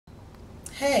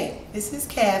Hey, this is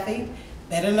Kathy,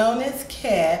 better known as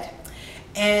Kat,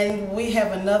 and we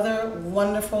have another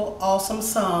wonderful, awesome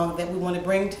song that we want to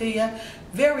bring to you.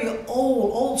 Very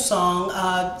old song,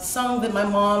 song that my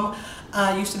mom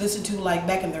used to listen to like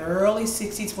back in the early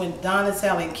 60s when Donna,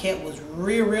 Sally, and Kat was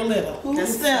real little.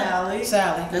 That's Sally.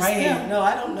 Sally, That's right here. No,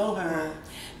 I don't know her.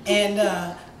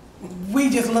 And we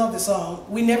just love the song.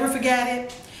 We never forgot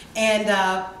it. And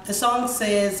the song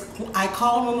says, I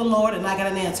called on the Lord and I got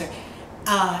an answer.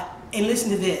 And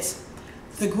listen to this.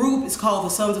 The group is called the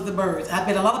Sons of the Birds. I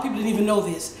bet a lot of people didn't even know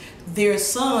this. They're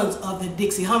sons of the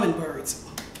Dixie Hummingbirds.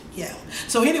 Yeah.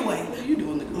 So anyway. What are you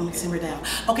doing the group? Simmer down.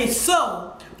 Okay,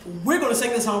 so we're going to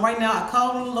sing this song right now. I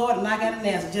called on the Lord and I got an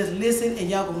answer. Just listen and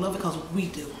y'all going to love it because we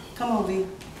do. Come on, V.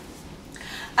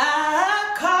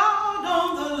 I called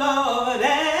on the Lord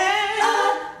and